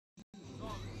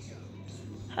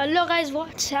Hello guys,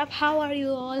 WhatsApp, how are you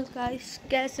all guys,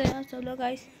 कैसे हैं सब लोग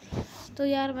गाइस। तो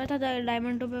यार मैं था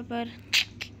डायमंड 2 पे, पर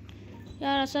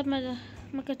यार सब मैं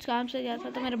कुछ काम से गया था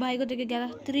तो मेरे भाई को देके गया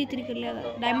था, 3 कर लिया था।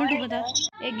 डायमंड 2 पे था,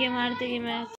 एक गेम हारते कि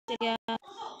मैं गया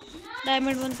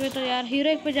डायमंड 1 पे। तो यार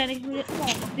हीरो पे जाने की मुझे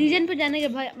रीजन पे जाने के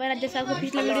भाई, मैंने जैसा आपको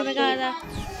पिछले वीडियो में कहा था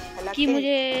कि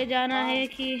मुझे जाना है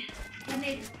कि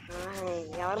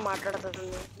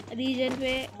रीजन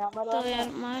पे। तो यार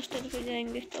मास्टर पे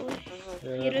जाएंगे तो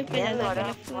हीरो पे जाता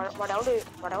है पहले,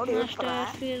 मास्टर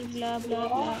फिर ब्ला ब्ला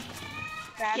ब्ला।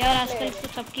 यार आजकल तो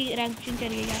सबकी रैंकिंग चल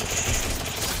गई यार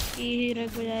कि हीरो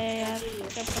पे जाए यार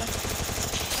सबका।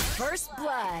 First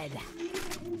blood.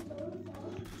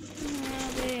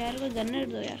 अबे यार कोई गन्नर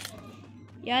दो यार।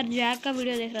 यार जैक का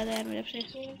वीडियो देख रहा था यार मेरे से,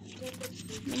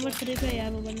 नंबर 3 पे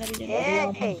यार वो बंदा रीजन।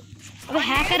 अबे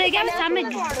हैकर है क्या सामने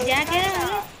जैक है?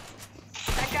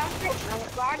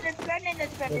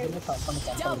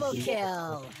 Double kill.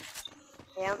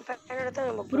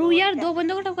 ब्रो यार 2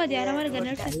 बंदों को टपका दिया यार हमारे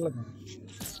गनर से।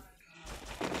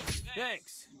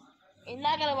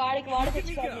 ఇందాక వాడు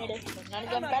తెచ్చుకోండి నన్ను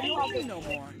చంపాడు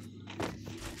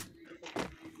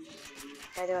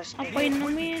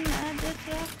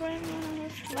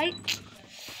भाई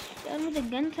यार मुझे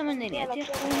गन समझ नहीं आती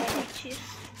कौन सी अच्छी है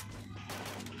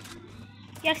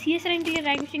यार। सीएस रैंक के लिए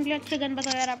रैंकिंग के लिए अच्छे गन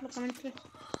बताओ यार आप लोग कमेंट पे।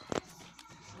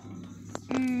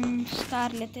 स्कार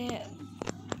लेते हैं।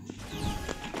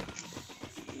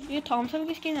 ये थॉमसन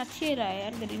की स्किन अच्छी है रहा है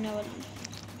यार, ग्रीन वाली।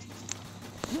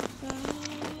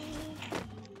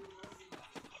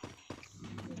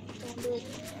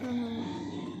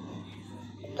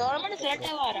 गवर्नमेंट सेट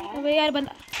है वारा। अबे यार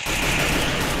बंदा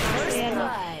यार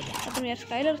तुम यार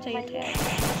स्काइलर चाहिए था यार।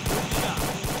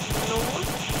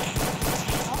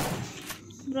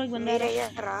 ब्रो एक बंदा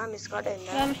రా మిస్కాట్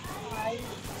అయిందా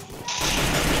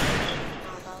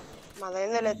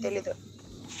మాదేందో తెలీదు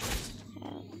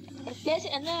ప్లేస్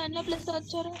ఎన్న ప్లేస్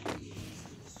వచ్చారు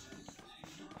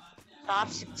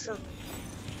టాప్ 6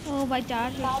 ओ भाई 4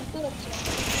 టాప్ 2 వచ్చారు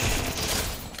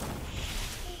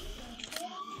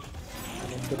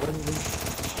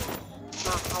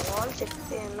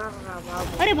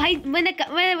अरे भाई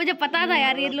मुझे पता था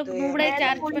यार ये लोग नूबड़े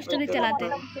 4 पिस्टल ही चलाते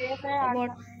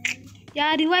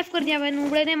यार। रिवाइव कर दिया भाई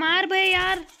नूबड़े ने, मार भाई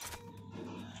यार।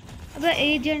 अबे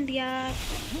एजेंट यार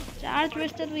 4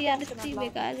 पिस्टल भी यार इतनी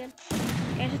बेकार है,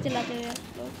 कैसे चलाते हो यार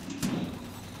लोग।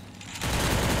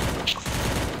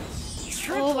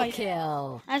 ओ भाई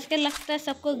आजकल लगता है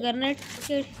सबको गरनेट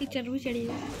की चर्बी चढ़ी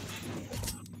है,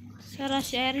 सारा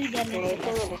शहर ही गरनेट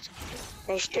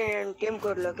నెక్స్ట్ టీమ్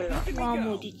కోడ్ లోకి वाह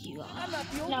मोदी जी वाह।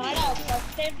 నాడా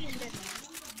ఫస్ట్ టైం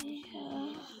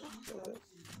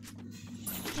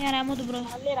यार एमो दो ब्रो,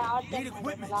 మళ్ళీ రావట్లేదు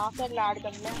లాఫర్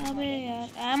ఆడకంలే अबे यार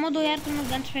एमो दो यार, तुम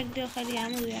गन्स फेंक दो खाली,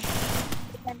 एमो दो यार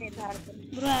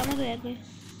ब्रो, एमो दो यार कोई।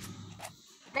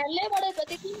 నెల్లే పడే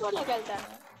ప్రతి టీం లోకి వెళ్తాను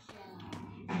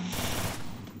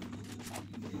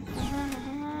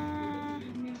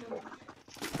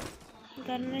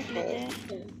गरनेट लेते हैं।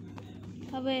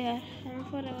 अबे यार हम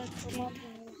फॉरएवर चलो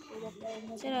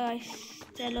गाइस,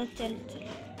 चलो चल चल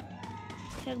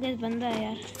चल गाइस, बंदा है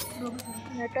यार।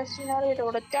 నెట్ వస్తున్నారు ఇటు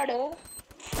ఒకడు వచ్చాడు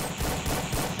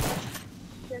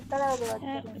ఎక్కడ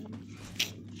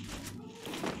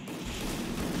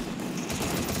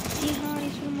हाँ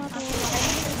इसमें मत हो।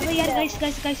 अबे यार गाइस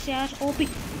गाइस गाइस यार ओपी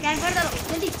कैंपर डालो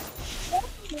जल्दी,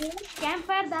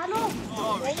 कैंपर डालो।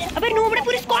 अबे नूबड़े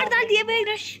पूरी स्क्वाड डाल दिए भाई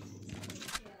रश।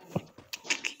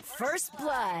 First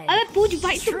blood. अबे पूछ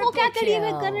भाई तुमको क्या करिए,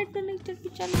 मैं गरनेट करने चल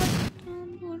चल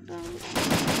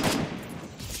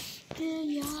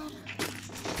यार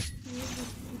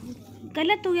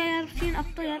गलत हो गया यार सीन अब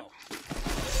तो यार।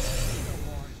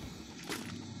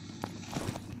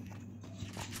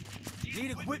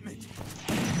 Need equipment.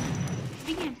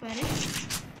 ठीक है पहले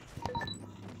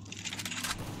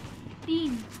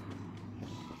 3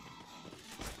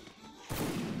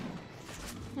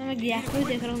 मैं गैप पे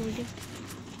देख रहा हूँ video.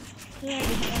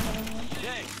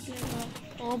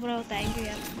 O bro thank you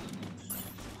यार।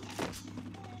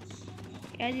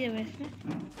 क्या दिया वैसे,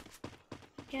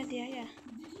 क्या दिया यार,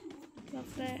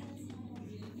 लगता है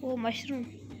वो मशरूम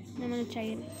नहीं मुझे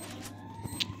चाहिए नहीं।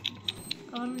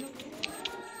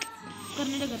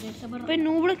 करने करने सबर पे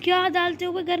नूबड़ क्या डालते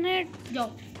हो गरनेट, जाओ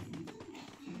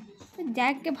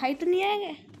जैक के भाई तो नहीं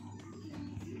आएंगे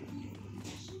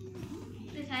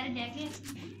तो सारे जैक हैं,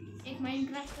 एक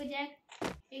माइनक्राफ्ट का जैक,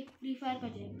 एक फ्री फायर का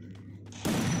जैक।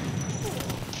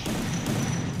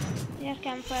 यार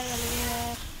कैंप फायर वाले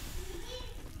यार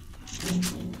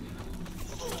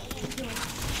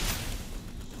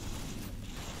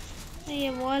ये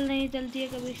वॉल नहीं चलती है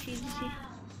कभी सीधी सी।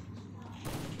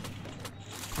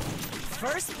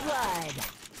 First blood.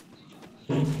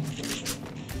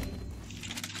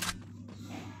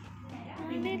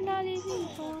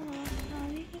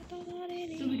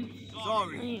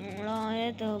 Sorry.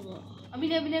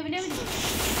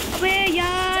 अबे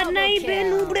यार नहीं बे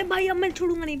नूबड़े भाई, अब मैं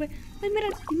छोड़ूंगा नहीं भाई मेरा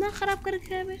दिमाग खराब कर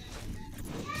रखा है बे।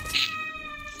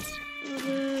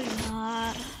 अरे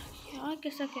यार यार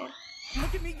कैसा क्या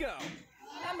Look at me go.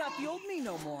 I'm not the old me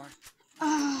no more.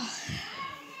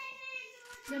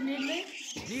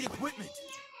 Need equipment.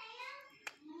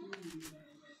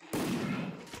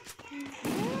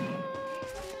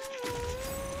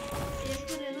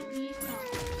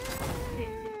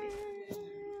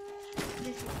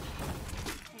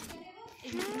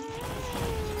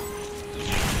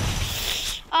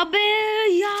 अबे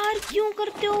यार क्यों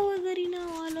करते हो गरीना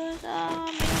वाला ऐसा,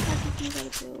 मेरे साथ क्यों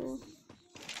करते हो?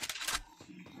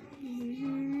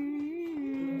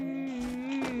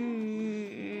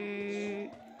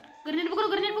 ग्रेनेड पकड़ो,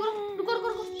 ग्रेनेड पकड़ो, रुको रुको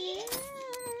रुको,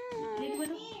 लेके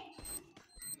बैठो।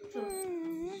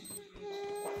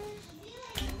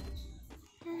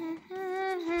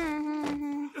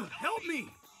 Help me.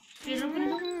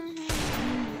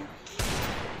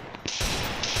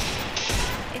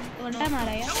 एक घंटा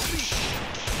मारा यार,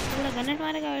 थोड़ा ग्रेनेड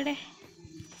मारेगा बेटे।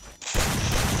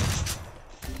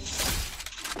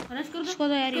 उसको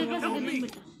तो यार ये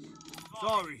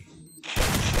Sorry.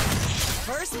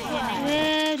 First blood.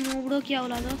 अरे नूबड़ो क्या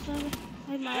औलाद है उसका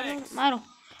भाई, मारो मारो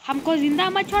हमको जिंदा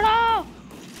मत छोड़ो।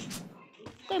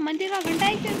 कोई मंदिर का घंटा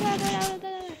ही चल रहा था,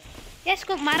 यस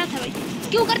को मारा था भाई।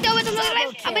 क्यों करते हो तुम लोग?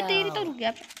 अबे तेरी तो रुक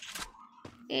गया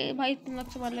ए भाई, तुम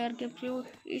लोग से मार लो यार गेम प्रो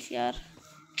इस यार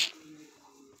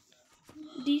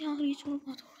दी। हाँ ये छोड़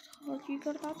मत छोड़ की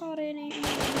करता था रे नहीं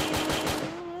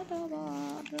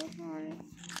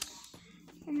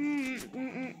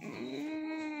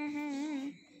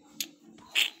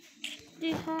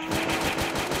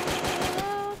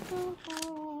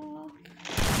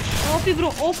OP bro,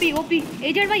 OP OP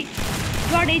agent भाई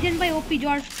जॉर्ड, एजेंट भाई ओपी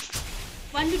जॉर्ड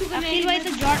 1v2 करने अखिल भाई तो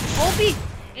जॉर्ड ओपी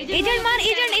एजेंट मार,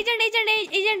 agent agent agent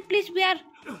agent please यार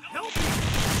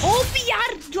ओपी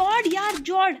यार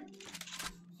जॉर्ड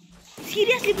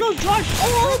सीरियसली ब्रो जॉर्ड।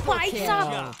 ओ भाई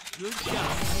साहब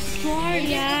जॉर्ड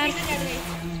यार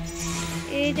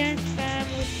एजेंट स्पैम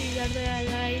होती कर दो यार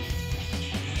गाइस।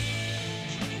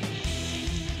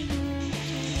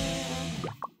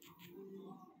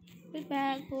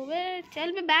 बैक हो वे,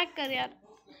 चल मैं बैक कर यार।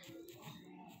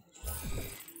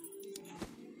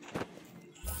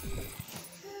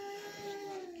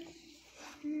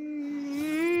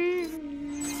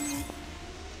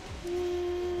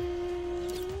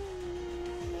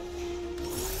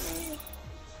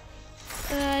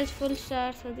 फुल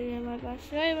स्टार्स होती है हमारे पास।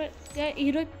 क्या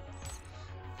हीरो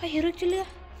भाई, हीरो चलेगा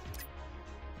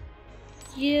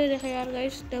ये देखो यार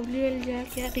गाइस। WL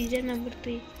जैक यार, रीजन नंबर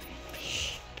 3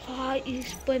 भाई।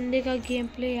 इस बंदे का गेम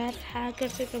प्ले यार हैकर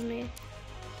से कम नहीं है।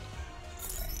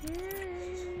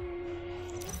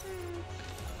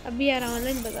 अभी यार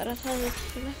ऑनलाइन बता रहा था ना,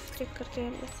 चेक करते हैं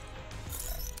हम लोग।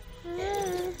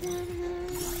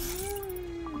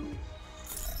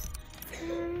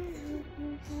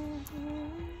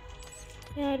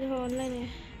 यार ऑनलाइन है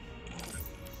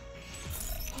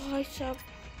भाई साहब,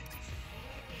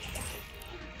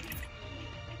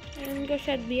 इनको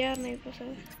शायद बिहार नहीं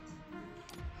पसंद।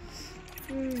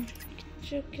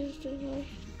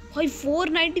 भाई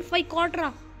 495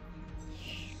 क्वार्टरा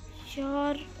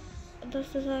यार,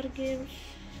 10,000 गेम्स,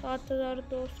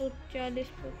 7,240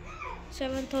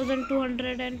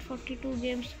 7,242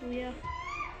 गेम्स हुआ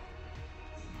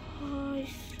भाई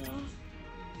साहब।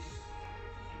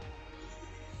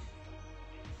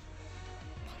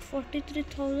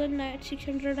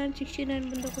 43,669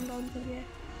 बंदों को डाउन कर दिया है।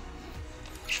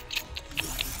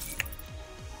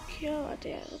 क्या बात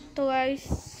है यार। तो गाइस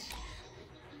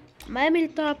मैं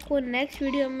मिलता हूँ आपको नेक्स्ट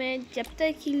वीडियो में, जब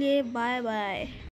तक के लिए बाय बाय।